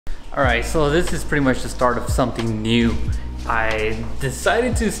Alright, so this is pretty much the start of something new. I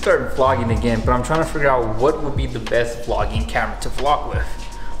decided to start vlogging again, but I'm trying to figure out what would be the best vlogging camera to vlog with.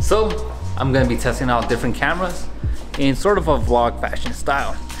 So I'm gonna be testing out different cameras in sort of a vlog fashion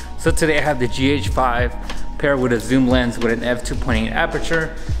style. So today I have the GH5 paired with a zoom lens with an f2.8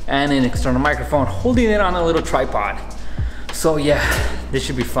 aperture and an external microphone, holding it on a little tripod. So yeah, this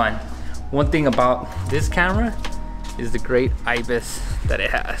should be fun. One thing about this camera is the great IBIS that it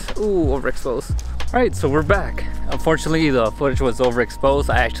has. Ooh, overexposed. All right, so we're back. Unfortunately, the footage was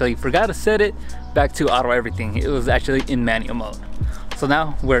overexposed. I actually forgot to set it back to auto everything. It was actually in manual mode. So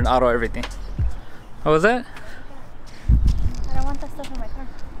now we're in auto everything. What was that? I don't want that stuff in my car.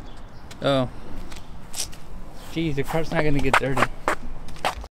 Oh. Geez, your car's not gonna get dirty.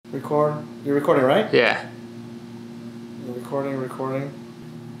 Record. You're recording, right? Yeah. You're recording.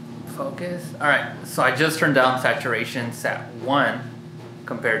 Focus. All right, so I just turned down saturation at 1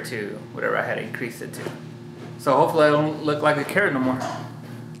 compared to whatever I had increased it to. So hopefully I don't look like a carrot no more.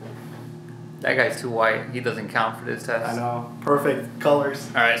 That guy's too white. He doesn't count for this test. I know. Perfect colors.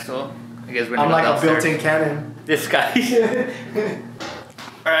 All right, so I guess we're gonna I'm go like downstairs. a built-in Canon. This guy.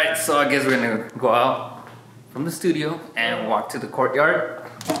 All right, so I guess we're gonna go out from the studio and walk to the courtyard.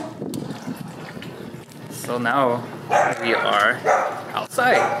 So now we are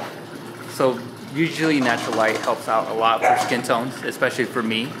outside. So usually natural light helps out a lot for skin tones, especially for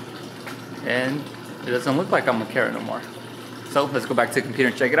me. And it doesn't look like I'm a carrot no more. So let's go back to the computer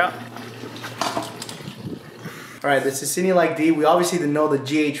and check it out. All right, this is Cine Like D. We obviously know the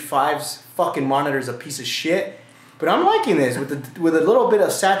GH5's fucking monitor is a piece of shit, but I'm liking this with a little bit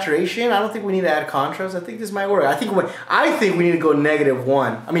of saturation. I don't think we need to add contrast. I think this might work. I think we need to go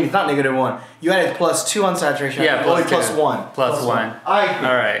 -1. I mean, it's not -1. You added +2 on saturation. Yeah, only +2. +1. +1. I agree.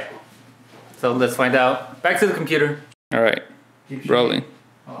 All right. So let's find out. Back to the computer. All right. Keep Rolling.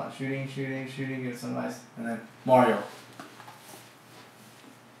 Hold on, shooting, get some nice, and then Mario.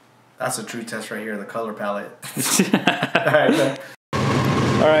 That's a true test right here, the color palette. Alright, man.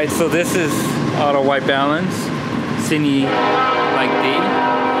 Alright, so this is auto white balance. Cine Like D.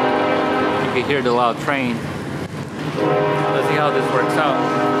 You can hear the loud train. Let's see how this works out.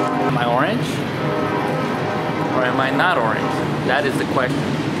 Am I orange? Or am I not orange? That is the question.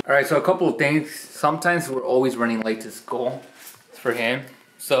 Alright, so a couple of things. Sometimes we're always running late to school. It's for him.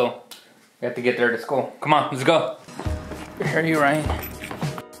 So we have to get there to school. Come on, let's go. Here you, Ryan.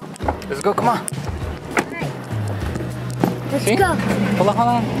 Let's go, come on. Alright. Let's See? go. Hold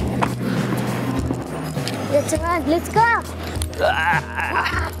on. Let's run. Let's go.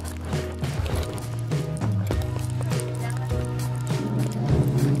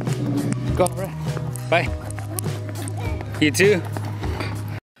 Go, Ryan. Bye. You too.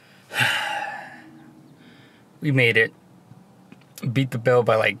 We made it. Beat the bell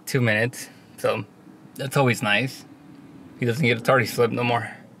by like 2 minutes. So that's always nice. He doesn't get a tardy slip no more.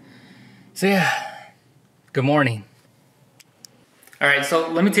 So yeah, good morning. All right, so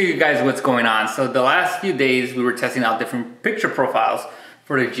let me tell you guys what's going on. So the last few days we were testing out different picture profiles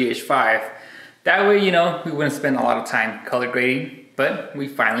for the GH5. That way, you know, we wouldn't spend a lot of time color grading, but we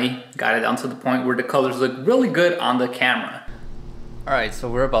finally got it down to the point where the colors look really good on the camera. All right, so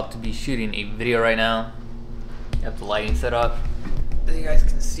we're about to be shooting a video right now. You have the lighting set up. As you guys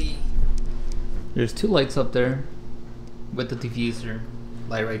can see, there's 2 lights up there with the diffuser,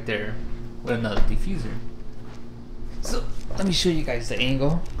 light right there with another diffuser. So let me show you guys the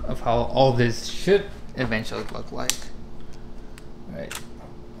angle of how all this should eventually look like. All right,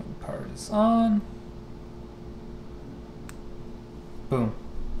 power this on. Boom.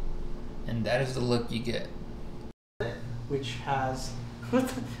 And that is the look you get. Which has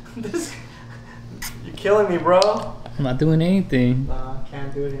this. You're killing me, bro. I'm not doing anything. Nah,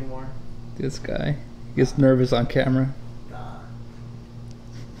 can't do it anymore. This guy gets nervous on camera. Nah.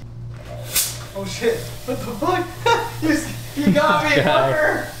 Oh shit! What the fuck? you got me,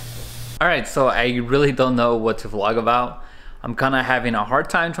 fucker! Alright, so I really don't know what to vlog about. I'm kind of having a hard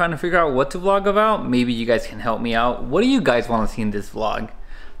time trying to figure out what to vlog about. Maybe you guys can help me out. What do you guys want to see in this vlog?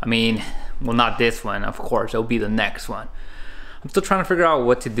 I mean, well, not this one, of course. It'll be the next one. I'm still trying to figure out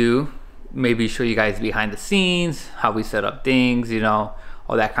what to do. Maybe show you guys behind the scenes, how we set up things, you know,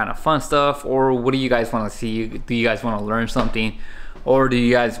 all that kind of fun stuff. Or what do you guys want to see? Do you guys want to learn something? Or do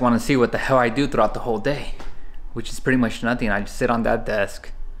you guys want to see what the hell I do throughout the whole day? Which is pretty much nothing. I just sit on that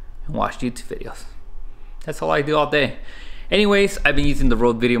desk and watch YouTube videos. That's all I do all day. Anyways, I've been using the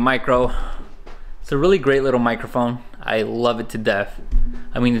Rode Video Micro. It's a really great little microphone. I love it to death.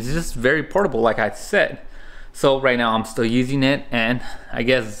 I mean, it's just very portable, like I said. So right now I'm still using it, and I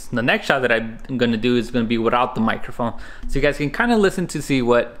guess the next shot that I'm gonna do is gonna be without the microphone, so you guys can kind of listen to see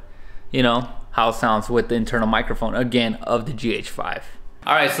what you know, how it sounds with the internal microphone, again, of the GH5.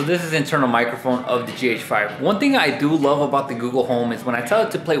 Alright, so this is the internal microphone of the GH5. One thing I do love about the Google Home is when I tell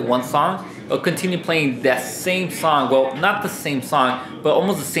it to play one song, it'll continue playing that same song. Well, not the same song, but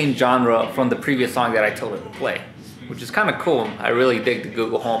almost the same genre from the previous song that I told it to play, which is kind of cool. I really dig the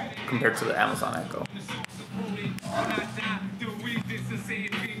Google Home compared to the Amazon Echo.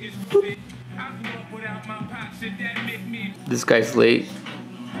 This guy's late.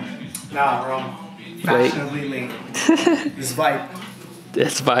 Nah, wrong. Late. Fashionably late. This vibe.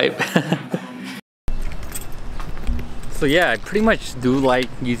 This vibe. So yeah, I pretty much do like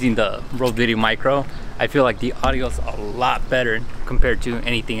using the Rode Video Micro. I feel like the audio is a lot better compared to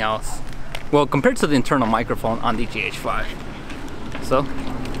anything else. Well, compared to the internal microphone on the GH5. So,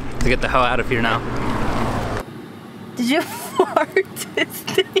 let's get the hell out of here now. Did you fart this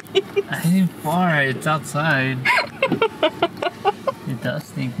thing? I didn't fart, it's outside. It does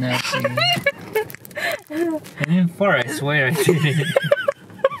stink nasty. I didn't fart, I swear I did.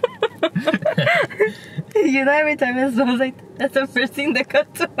 You know, every time it smells like that, that's the first thing that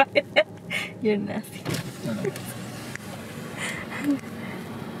comes to my head. You're nasty.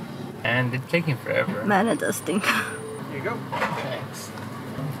 And it's taking forever. Man, it does stink. Here you go. Thanks.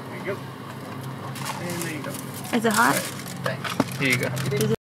 There you go. And there you go. Is it hot? Thanks. Here you go.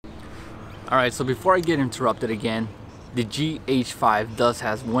 Alright, so before I get interrupted again, the GH5 does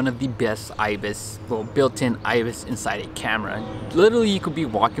has one of the best IBIS, well, built-in IBIS inside a camera. Literally, you could be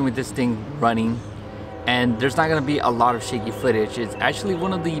walking with this thing running, and there's not gonna be a lot of shaky footage. It's actually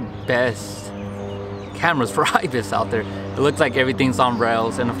one of the best cameras for IBIS out there. It looks like everything's on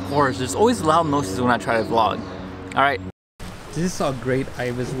rails, and of course, there's always loud noises when I try to vlog. Alright. This is how great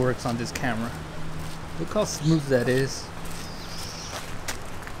IBIS works on this camera. Look how smooth that is.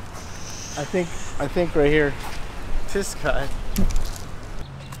 I think right here. This guy.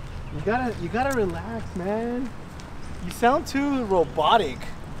 You gotta relax, man. You sound too robotic.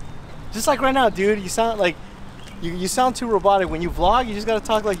 Just like right now, dude. You sound like you sound too robotic. When you vlog, you just gotta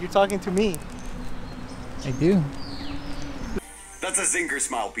talk like you're talking to me. I do. That's a zinger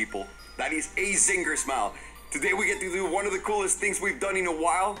smile, people. That is a zinger smile. Today we get to do one of the coolest things we've done in a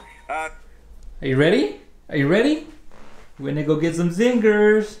while. Are you ready? Are you ready? We're gonna go get some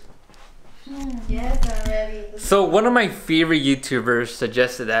zingers. Yes, I'm ready. So one of my favorite YouTubers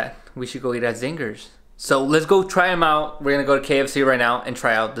suggested that we should go eat at Zingers. So let's go try them out. We're gonna go to KFC right now and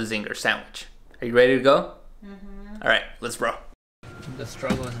try out the Zinger sandwich. Are you ready to go? All right, let's roll. The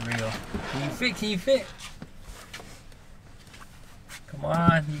struggle is real. Can you fit? Can you fit? Come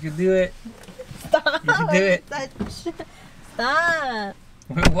on, you can do it. Stop. You can do it. Stop.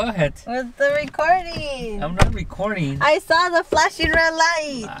 What? With the recording. I'm not recording. I saw the flashing red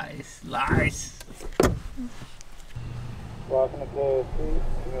light. Lies, lies. Welcome to KFC.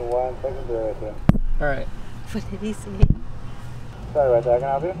 Give me 1 second to right there. All right. What did he say? Sorry about that. Can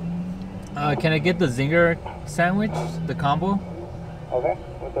I help you? Can I get the Zinger sandwich, the combo? Okay.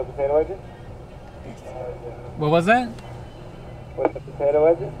 With the potato wedges? What was that? With the potato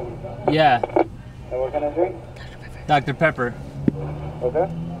wedges? Yeah, And what kind of drink? Dr. Pepper.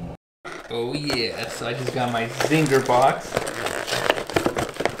 Okay. Oh yeah, so I just got my Zinger box.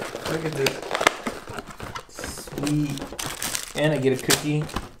 Look at this. Sweet. And I get a cookie,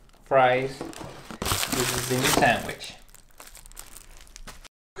 fries, with a Zinger sandwich.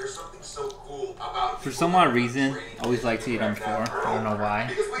 There's something so cool about For some odd reason, I always like to eat on 4. I don't know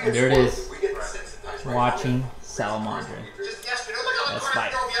why. And there it is, watching salamander. Just yesterday. Look how That's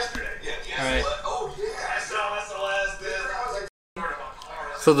much fine. yesterday. Yeah, Alright. Oh yeah. That's the last bit.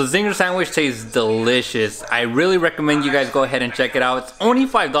 So the Zinger sandwich tastes delicious. I really recommend you guys go ahead and check it out. It's only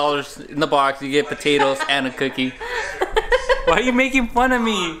 $5 in the box. You get potatoes and a cookie. Why are you making fun of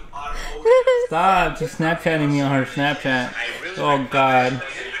me? Stop. She's Snapchatting me on her Snapchat. Oh God.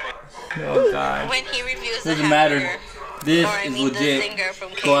 Oh God. When he reviews Doesn't the matter. hamburger, This or I is mean the legit. Zinger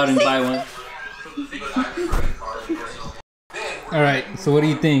from Go out and KFC. buy one. Alright, so what do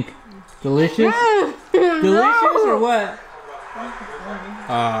you think? Delicious? Delicious or what?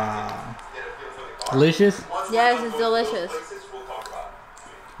 Delicious? Yes, it's delicious.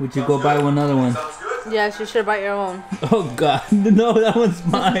 Would you go buy one another one? Yes, you should buy your own. Oh God, no, that one's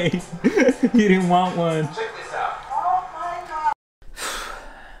mine. You didn't want one.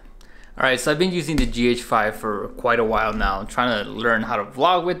 Alright, so I've been using the GH5 for quite a while now. I'm trying to learn how to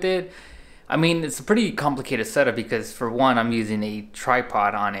vlog with it. I mean, it's a pretty complicated setup because for one, I'm using a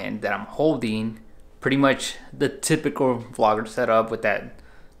tripod on it that I'm holding. Pretty much the typical vlogger setup with that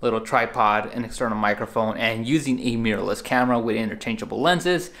little tripod, an external microphone, and using a mirrorless camera with interchangeable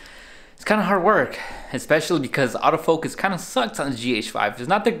lenses. it's kind of hard work, especially because autofocus kind of sucks on the GH5. It's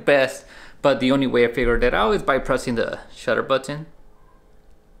not the best, but the only way I figured it out is by pressing the shutter button.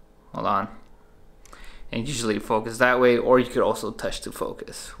 Hold on. And usually focus that way, or you could also touch to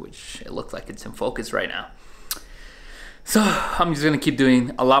focus, which it looks like it's in focus right now. So I'm just gonna keep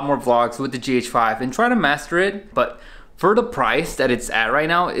doing a lot more vlogs with the GH5 and try to master it. But for the price that it's at right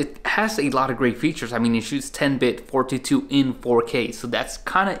now, it has a lot of great features. I mean, it shoots 10-bit 422 in 4K, so that's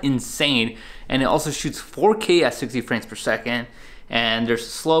kind of insane. And it also shoots 4K at 60 frames per second. And there's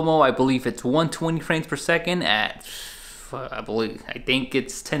slow-mo, I believe it's 120 frames per second at, I think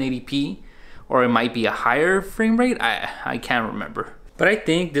it's 1080p. Or it might be a higher frame rate, I can't remember. But I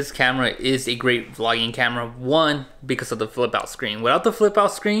think this camera is a great vlogging camera. One, because of the flip out screen. Without the flip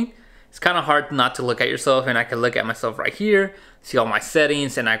out screen, it's kind of hard not to look at yourself, and I can look at myself right here, see all my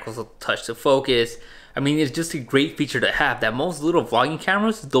settings, and I can also touch to focus. I mean, it's just a great feature to have that most little vlogging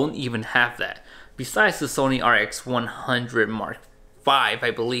cameras don't even have that. Besides the Sony RX100 Mark V,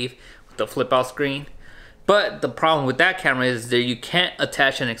 I believe, with the flip out screen. But the problem with that camera is that you can't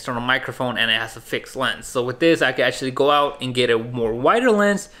attach an external microphone and it has a fixed lens. So with this, I can actually go out and get a more wider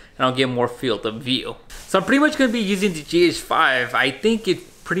lens and I'll get more field of view. So I'm pretty much going to be using the GH5. I think it's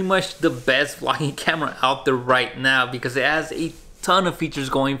pretty much the best vlogging camera out there right now because it has a ton of features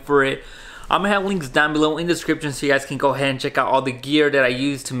going for it. I'm going to have links down below in the description so you guys can go ahead and check out all the gear that I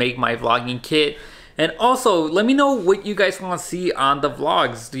use to make my vlogging kit. And also, let me know what you guys want to see on the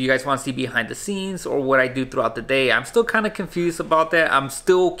vlogs. Do you guys want to see behind the scenes or what I do throughout the day? I'm still kind of confused about that. I'm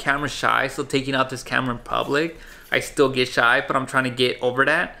still camera shy, so taking out this camera in public, I still get shy, but I'm trying to get over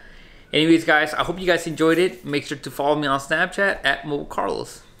that. Anyways, guys, I hope you guys enjoyed it. Make sure to follow me on Snapchat at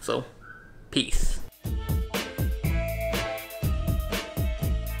MobileCarlos. So, peace.